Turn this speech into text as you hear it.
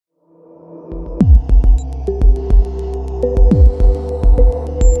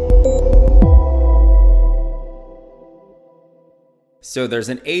So there's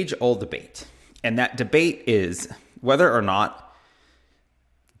an age-old debate, and that debate is whether or not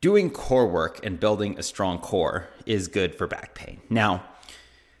doing core work and building a strong core is good for back pain. Now,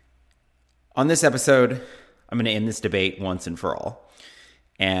 on this episode, I'm going to end this debate once and for all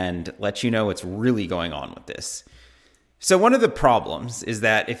and let you know what's really going on with this. So one of the problems is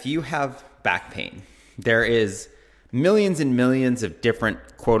that if you have back pain, there is millions and millions of different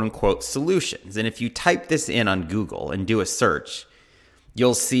quote-unquote solutions. And if you type this in on Google and do a search,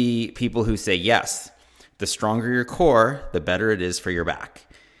 you'll see people who say, yes, the stronger your core, the better it is for your back.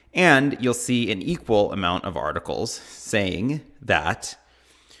 And you'll see an equal amount of articles saying that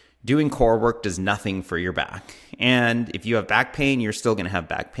doing core work does nothing for your back. And if you have back pain, you're still going to have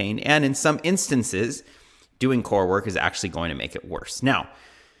back pain. And in some instances, doing core work is actually going to make it worse. Now,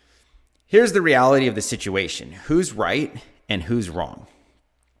 here's the reality of the situation. Who's right and who's wrong?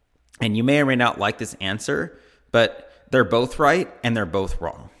 And you may or may not like this answer, but they're both right and they're both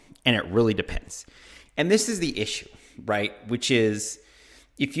wrong. And it really depends. And this is the issue, right? Which is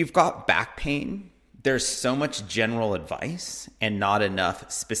if you've got back pain, there's so much general advice and not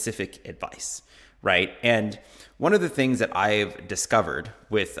enough specific advice, right? And one of the things that I've discovered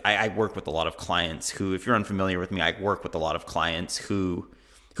I work with a lot of clients who, if you're unfamiliar with me, I work with a lot of clients who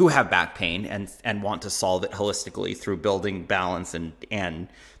have back pain and want to solve it holistically through building balance and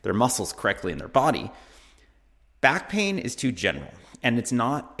their muscles correctly in their body. Back pain is too general, and it's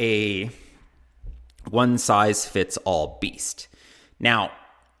not a one-size-fits-all beast. Now,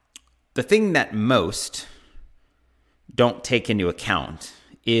 the thing that most don't take into account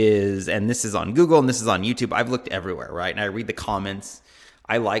is, and this is on Google and this is on YouTube, I've looked everywhere, right? And I read the comments.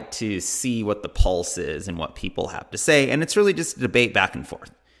 I like to see what the pulse is and what people have to say, and it's really just a debate back and forth.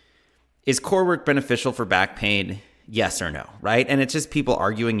 Is core work beneficial for back pain? Yes or no, right? And it's just people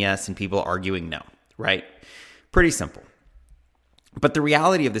arguing yes and people arguing no, right? Pretty simple. But the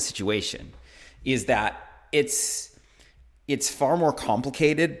reality of the situation is that it's far more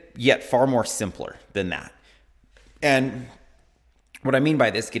complicated, yet far more simpler than that. And what I mean by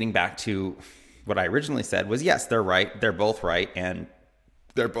this, getting back to what I originally said, was yes, they're right, they're both right, and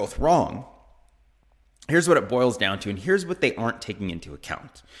they're both wrong. Here's what it boils down to, and here's what they aren't taking into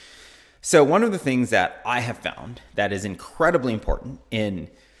account. So one of the things that I have found that is incredibly important in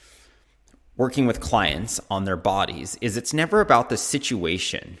working with clients on their bodies is it's never about the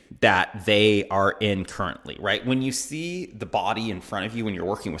situation that they are in currently, right? When you see the body in front of you when you're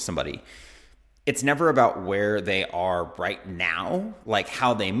working with somebody, it's never about where they are right now, like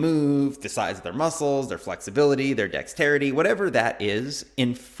how they move, the size of their muscles, their flexibility, their dexterity, whatever that is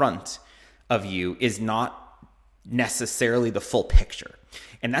in front of you is not necessarily the full picture.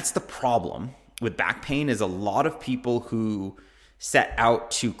 And that's the problem with back pain is a lot of people who set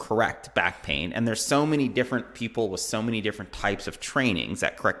out to correct back pain. And there's so many different people with so many different types of trainings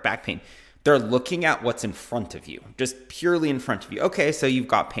that correct back pain. They're looking at what's in front of you, just purely in front of you. Okay, so you've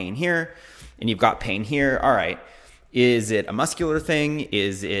got pain here and you've got pain here. All right. Is it a muscular thing?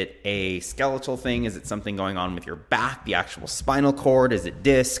 Is it a skeletal thing? Is it something going on with your back, the actual spinal cord? Is it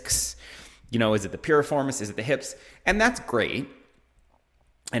discs? Is it the piriformis? Is it the hips? And that's great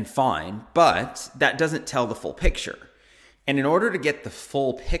and fine, but that doesn't tell the full picture. And in order to get the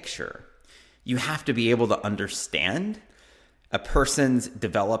full picture, you have to be able to understand a person's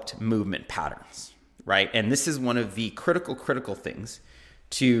developed movement patterns, right? And this is one of the critical things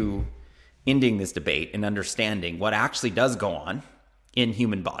to ending this debate and understanding what actually does go on in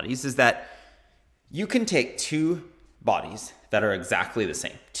human bodies is that you can take two bodies that are exactly the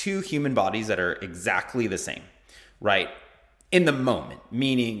same, two human bodies that are exactly the same, right? In the moment,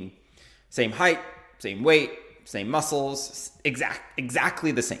 meaning same height, same weight, same muscles,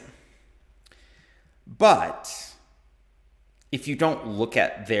 exactly the same. But if you don't look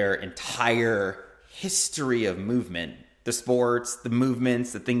at their entire history of movement, the sports, the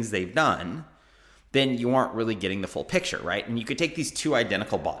movements, the things they've done, then you aren't really getting the full picture, right? And you could take these two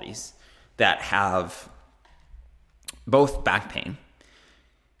identical bodies that have both back pain.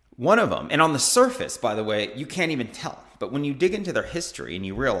 One of them, and on the surface, by the way, you can't even tell. But when you dig into their history and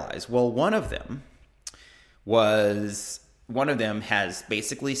you realize, well, one of them has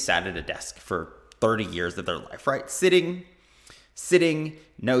basically sat at a desk for 30 years of their life, right? Sitting,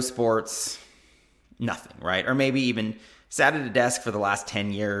 no sports, nothing, right? Or maybe even sat at a desk for the last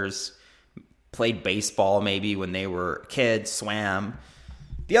 10 years, played baseball maybe when they were kids, swam.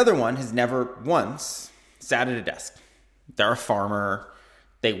 The other one has never once sat at a desk. They're a farmer.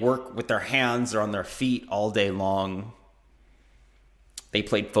 They work with their hands. They're on their feet all day long. They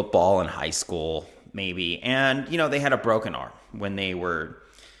played football in high school, maybe. And, they had a broken arm when they were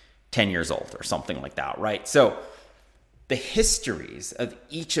 10 years old or something like that, right? So the histories of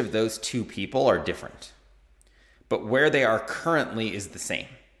each of those two people are different, but where they are currently is the same,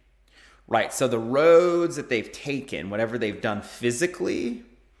 right? So the roads that they've taken, whatever they've done physically,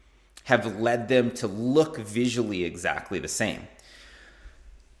 have led them to look visually exactly the same.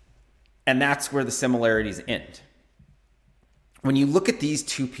 And that's where the similarities end. When you look at these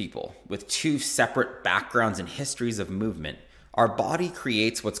two people with two separate backgrounds and histories of movement, our body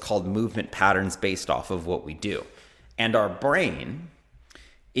creates what's called movement patterns based off of what we do. And our brain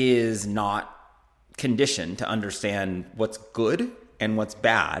is not conditioned to understand what's good and what's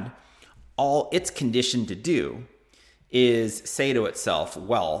bad. All it's conditioned to do is say to itself,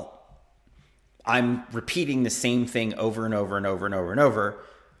 well, I'm repeating the same thing over and over and over and over and over.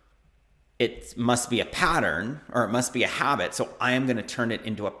 It must be a pattern, or it must be a habit, so I am going to turn it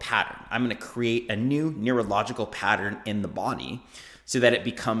into a pattern. I'm going to create a new neurological pattern in the body so that it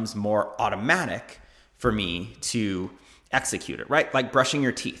becomes more automatic for me to execute it, right? Like brushing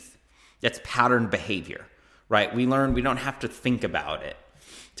your teeth. That's pattern behavior, right? We learn we don't have to think about it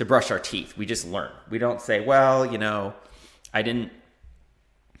to brush our teeth. We just learn. We don't say, well, I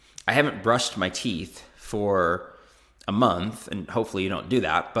haven't brushed my teeth for a month, and hopefully you don't do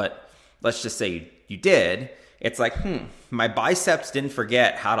that, but let's just say you did. It's like, my biceps didn't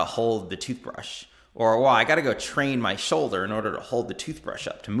forget how to hold the toothbrush. Or, well, I got to go train my shoulder in order to hold the toothbrush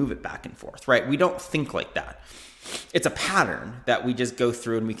up, to move it back and forth, right? We don't think like that. It's a pattern that we just go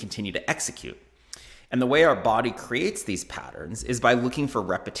through and we continue to execute. And the way our body creates these patterns is by looking for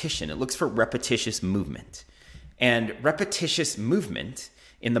repetition. It looks for repetitious movement. And repetitious movement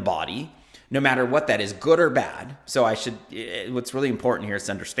in the body, no matter what that is, good or bad. So what's really important here is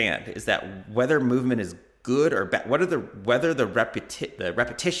to understand is that whether movement is good or bad, whether the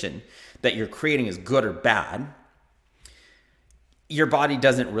repetition that you're creating is good or bad, your body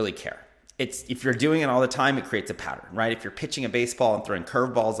doesn't really care. If you're doing it all the time, it creates a pattern, right? If you're pitching a baseball and throwing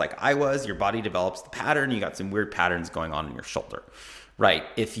curveballs like I was, your body develops the pattern. You got some weird patterns going on in your shoulder, right?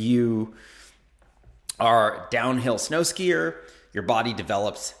 If you are a downhill snow skier, your body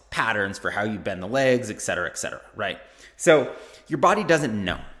develops patterns for how you bend the legs, et cetera, right? So your body doesn't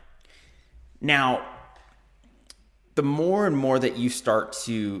know. Now, the more and more that you start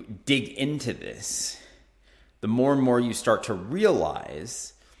to dig into this, the more and more you start to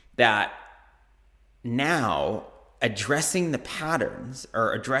realize that now addressing the patterns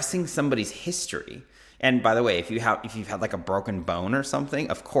or addressing somebody's history. And by the way, if you've had like a broken bone or something,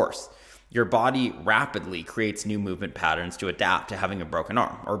 of course, your body rapidly creates new movement patterns to adapt to having a broken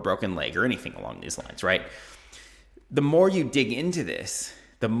arm or a broken leg or anything along these lines, right? The more you dig into this,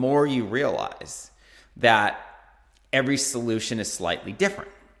 the more you realize that every solution is slightly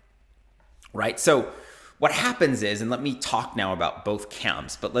different, right? So what happens is, and let me talk now about both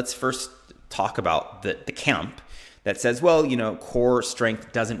camps, but let's first talk about the camp that says, well, core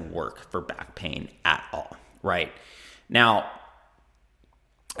strength doesn't work for back pain at all, right? Now,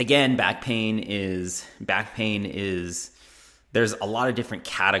 again, back pain is, there's a lot of different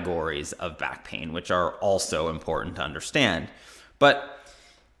categories of back pain, which are also important to understand. But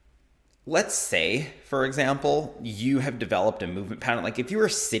let's say, for example, you have developed a movement pattern. Like if you were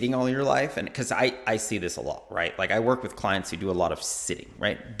sitting all your life, and because I see this a lot, right? Like I work with clients who do a lot of sitting,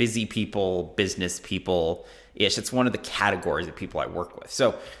 right? Busy people, business people-ish. It's one of the categories of people I work with.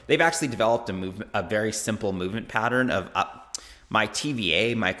 So they've actually developed a very simple movement pattern of my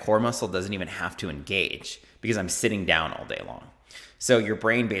TVA, my core muscle doesn't even have to engage because I'm sitting down all day long. So your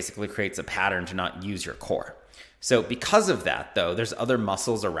brain basically creates a pattern to not use your core. So because of that, though, there's other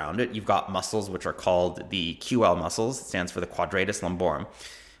muscles around it. You've got muscles which are called the QL muscles. It stands for the quadratus lumborum.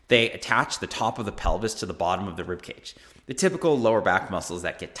 They attach the top of the pelvis to the bottom of the rib cage. The typical lower back muscles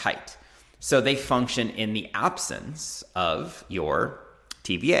that get tight. So they function in the absence of your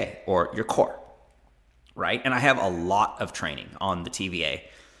TVA or your core, right? And I have a lot of training on the TVA.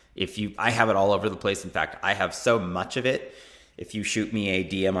 I have it all over the place. In fact, I have so much of it. If you shoot me a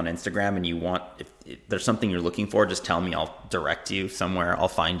DM on Instagram and if there's something you're looking for, just tell me. I'll direct you somewhere. I'll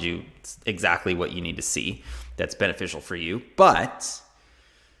find you exactly what you need to see that's beneficial for you. But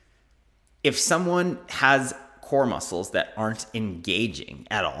if someone has core muscles that aren't engaging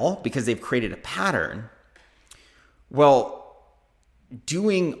at all because they've created a pattern, well,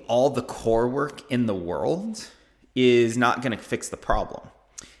 doing all the core work in the world is not going to fix the problem.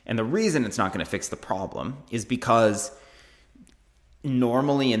 And the reason it's not going to fix the problem is because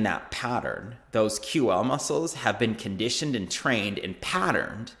normally in that pattern, those QL muscles have been conditioned and trained and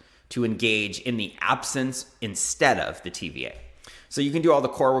patterned to engage in the absence instead of the TVA. So you can do all the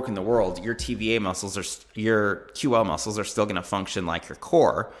core work in the world. Your TVA muscles your QL muscles are still going to function like your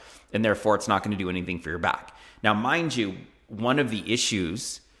core, and therefore it's not going to do anything for your back. Now, mind you, one of the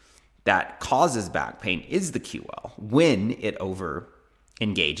issues that causes back pain is the QL when it over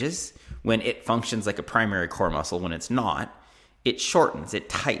engages, when it functions like a primary core muscle. When it's not, it shortens, it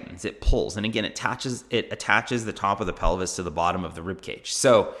tightens, it pulls. And again, it attaches the top of the pelvis to the bottom of the rib cage.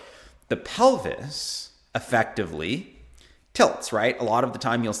 So the pelvis effectively tilts, right? A lot of the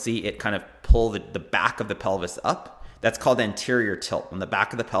time you'll see it kind of pull the back of the pelvis up. That's called anterior tilt. When the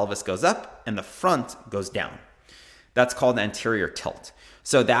back of the pelvis goes up and the front goes down. That's called anterior tilt.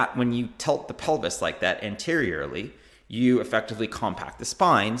 So that when you tilt the pelvis like that anteriorly, you effectively compact the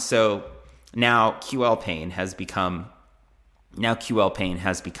spine. So now QL pain has become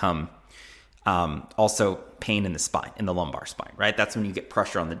also pain in the spine, in the lumbar spine, right? That's when you get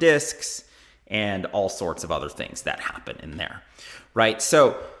pressure on the discs and all sorts of other things that happen in there, right?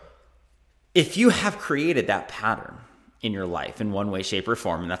 So if you have created that pattern in your life in one way, shape, or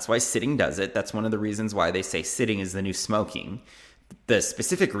form, and that's why sitting does it. That's one of the reasons why they say sitting is the new smoking. The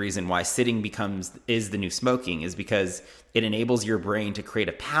specific reason why sitting is the new smoking is because it enables your brain to create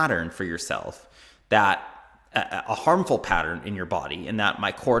a pattern for yourself, that a harmful pattern in your body, and that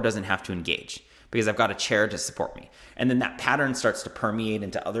my core doesn't have to engage because I've got a chair to support me. And then that pattern starts to permeate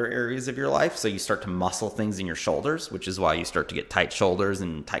into other areas of your life. So you start to muscle things in your shoulders, which is why you start to get tight shoulders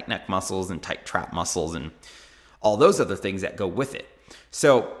and tight neck muscles and tight trap muscles and all those other things that go with it.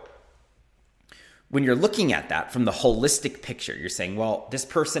 So when you're looking at that from the holistic picture, you're saying, well, this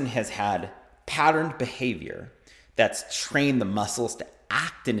person has had patterned behavior that's trained the muscles to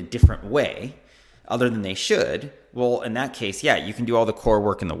act in a different way other than they should. Well, in that case, yeah, you can do all the core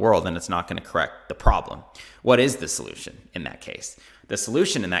work in the world and it's not going to correct the problem. What is the solution in that case? The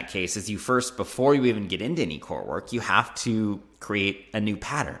solution in that case is before you even get into any core work, you have to create a new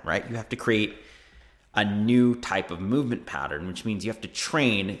pattern, right? You have to create a new type of movement pattern, which means you have to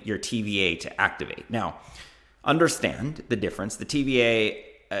train your TVA to activate. Now, understand the difference. The TVA,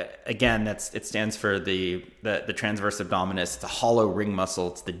 again, it stands for the transverse abdominis. It's a hollow ring muscle.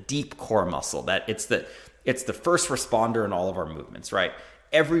 It's the deep core muscle. It's the first responder in all of our movements, right?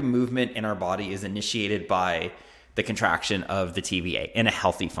 Every movement in our body is initiated by the contraction of the TVA in a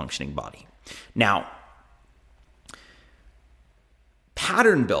healthy functioning body. Now,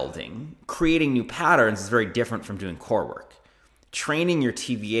 pattern building, creating new patterns is very different from doing core work. Training your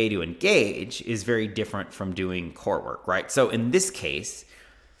TVA to engage is very different from doing core work, right? So in this case,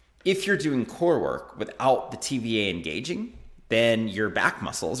 if you're doing core work without the TVA engaging, then your back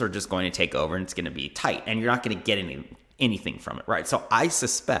muscles are just going to take over and it's going to be tight and you're not going to get anything from it, right? So I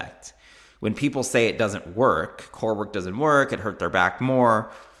suspect when people say it doesn't work, core work doesn't work, it hurt their back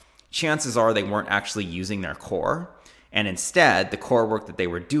more, chances are they weren't actually using their core. And instead, the core work that they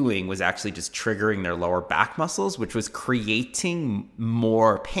were doing was actually just triggering their lower back muscles, which was creating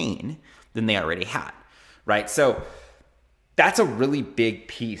more pain than they already had, right? So that's a really big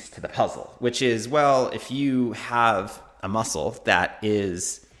piece to the puzzle, which is, well, if you have a muscle that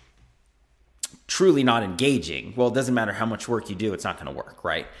is truly not engaging, well, it doesn't matter how much work you do, it's not going to work,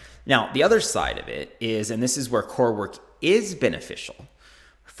 right? Now, the other side of it is, and this is where core work is beneficial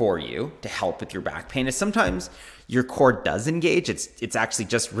for you to help with your back pain, is sometimes your core does engage. It's actually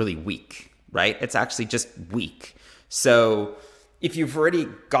just really weak, right? It's actually just weak. So if you're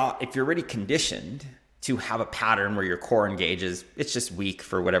already conditioned to have a pattern where your core engages, it's just weak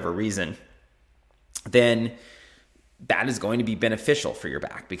for whatever reason, then that is going to be beneficial for your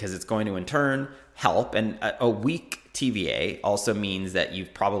back because it's going to in turn help. And a weak TVA also means that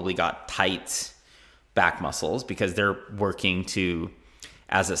you've probably got tight back muscles because they're working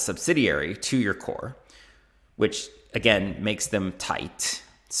as a subsidiary to your core, which again makes them tight.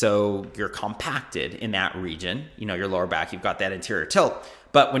 So you're compacted in that region, your lower back, you've got that anterior tilt.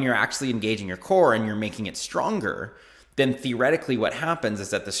 But when you're actually engaging your core and you're making it stronger, then theoretically what happens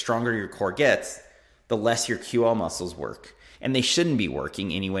is that the stronger your core gets, the less your QL muscles work. And they shouldn't be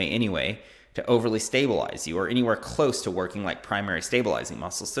working anyway to overly stabilize you or anywhere close to working like primary stabilizing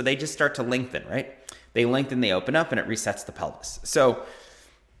muscles. So they just start to lengthen, right? They lengthen, they open up, and it resets the pelvis. So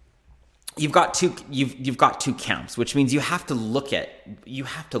you've got two camps, which means you have to look at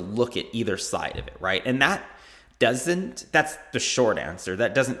either side of it, right? And that's the short answer.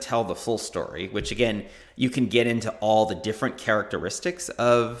 That doesn't tell the full story, which again, you can get into all the different characteristics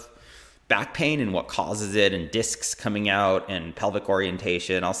of back pain and what causes it and discs coming out and pelvic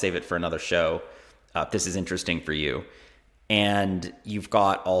orientation. I'll save it for another show if this is interesting for you. And you've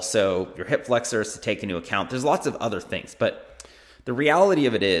got also your hip flexors to take into account. There's lots of other things, but the reality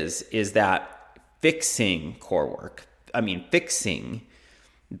of it is that fixing core work, fixing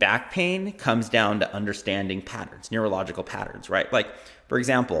back pain comes down to understanding patterns, neurological patterns, right? Like, for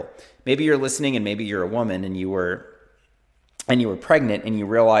example, maybe you're listening and maybe you're a woman and you were pregnant and you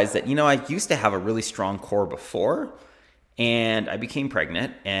realize that, I used to have a really strong core before and I became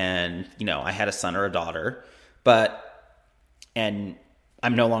pregnant and, I had a son or a daughter, and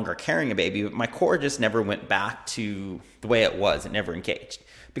I'm no longer carrying a baby, but my core just never went back to the way it was. It never engaged.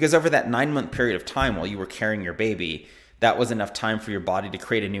 Because over that 9-month period of time while you were carrying your baby, that was enough time for your body to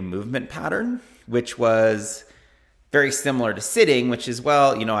create a new movement pattern, which was very similar to sitting, which is,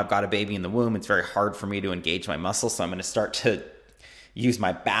 I've got a baby in the womb. It's very hard for me to engage my muscles. So I'm going to start to use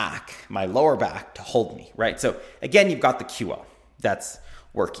my lower back to hold me, right? So again, you've got the QO that's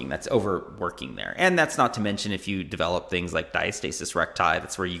working, that's overworking there. And that's not to mention if you develop things like diastasis recti,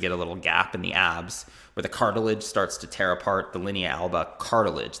 that's where you get a little gap in the abs where the cartilage starts to tear apart, the linea alba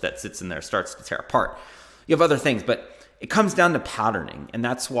cartilage that sits in there starts to tear apart. You have other things, but it comes down to patterning. And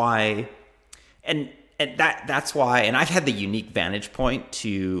that's why, and I've had the unique vantage point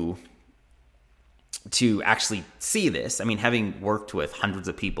to actually see this. I mean, having worked with hundreds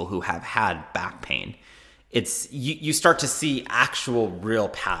of people who have had back pain, it's you start to see actual real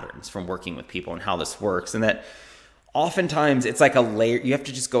patterns from working with people and how this works. And that oftentimes it's like a layer, you have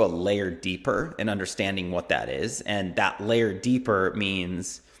to just go a layer deeper in understanding what that is. And that layer deeper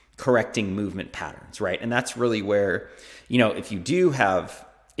means correcting movement patterns, right? And that's really where, if you do have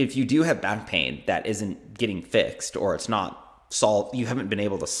back pain that isn't getting fixed, or it's not solved, you haven't been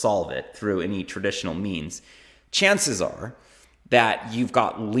able to solve it through any traditional means, chances are that you've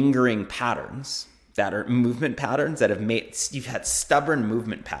got lingering patterns that are movement patterns that you've had stubborn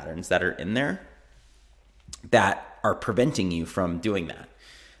movement patterns that are in there that are preventing you from doing that.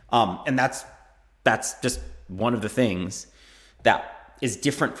 And that's just one of the things that is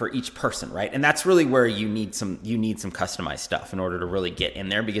different for each person, right? And that's really where you need some customized stuff in order to really get in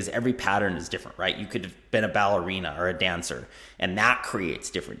there, because every pattern is different, right? You could have been a ballerina or a dancer, and that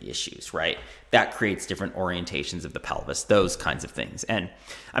creates different issues, right? That creates different orientations of the pelvis, those kinds of things. And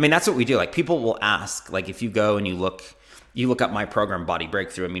I mean, that's what we do. Like, people will ask, like, if you go and you look up my program, Body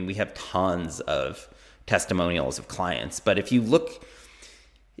Breakthrough, I mean, we have tons of testimonials of clients, but if you look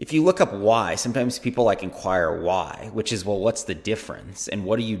up why, sometimes people inquire why, which is, well, what's the difference? And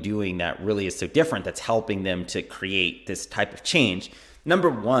what are you doing that really is so different that's helping them to create this type of change? Number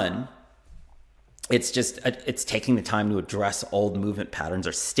one, it's taking the time to address old movement patterns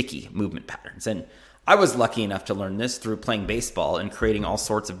or sticky movement patterns. And I was lucky enough to learn this through playing baseball and creating all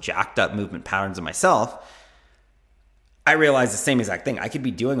sorts of jacked up movement patterns in myself. I realized the same exact thing. I could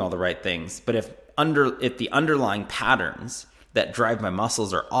be doing all the right things, but if the underlying patterns that drive my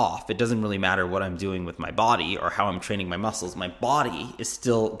muscles are off, it doesn't really matter what I'm doing with my body or how I'm training my muscles. My body is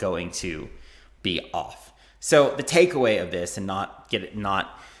still going to be off. So the takeaway of this, and not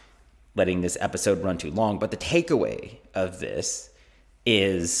letting this episode run too long, but the takeaway of this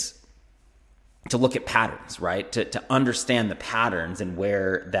is to look at patterns, right? To understand the patterns and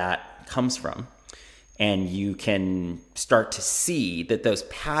where that comes from. And you can start to see that those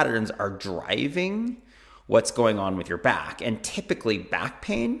patterns are driving what's going on with your back. And typically back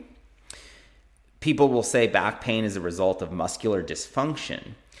pain, people will say back pain is a result of muscular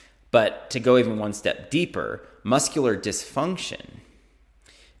dysfunction. But to go even one step deeper, muscular dysfunction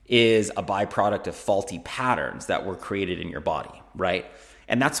is a byproduct of faulty patterns that were created in your body, right?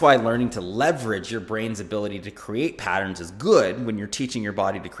 And that's why learning to leverage your brain's ability to create patterns is good when you're teaching your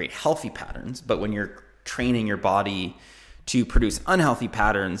body to create healthy patterns. But when you're training your body to produce unhealthy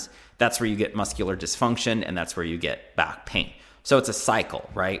patterns, that's where you get muscular dysfunction, and that's where you get back pain. So it's a cycle,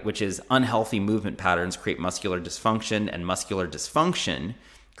 right? Which is unhealthy movement patterns create muscular dysfunction, and muscular dysfunction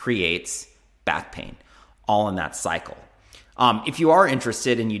creates back pain, all in that cycle. If you are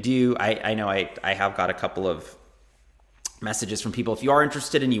interested, and you do, I know I have got a couple of messages from people. If you are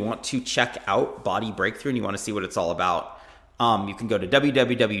interested and you want to check out Body Breakthrough and you want to see what it's all about, you can go to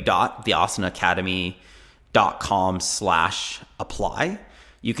www.theasanaacademy.com/apply.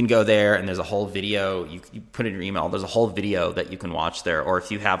 You can go there and there's a whole video. You put in your email. There's a whole video that you can watch there. Or if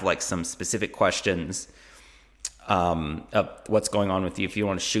you have some specific questions of what's going on with you, if you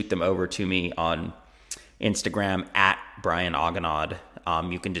want to shoot them over to me on Instagram at Brian Aganad,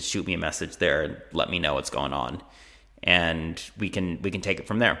 you can just shoot me a message there and let me know what's going on, and we can take it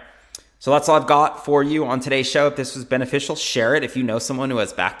from there. So that's all I've got for you on today's show. If this was beneficial, share it. If you know someone who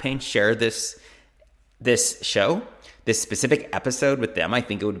has back pain, share this show, this specific episode with them. I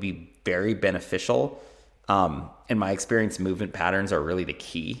think it would be very beneficial. In my experience, movement patterns are really the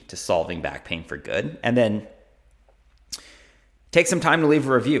key to solving back pain for good. And then take some time to leave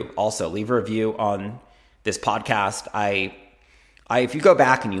a review. Also, leave a review on this podcast. I if you go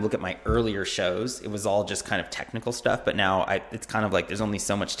back and you look at my earlier shows, it was all just kind of technical stuff. But now it's kind of like there's only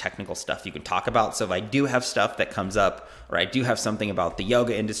so much technical stuff you can talk about. So if I do have stuff that comes up, or I do have something about the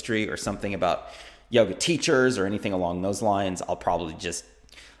yoga industry or something about yoga teachers or anything along those lines, I'll probably just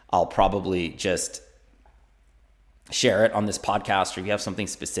share it on this podcast. Or if you have something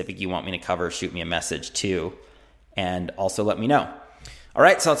specific you want me to cover, shoot me a message too, and also let me know. All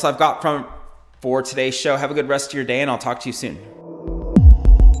right, so that's all I've got for today's show. Have a good rest of your day, and I'll talk to you soon.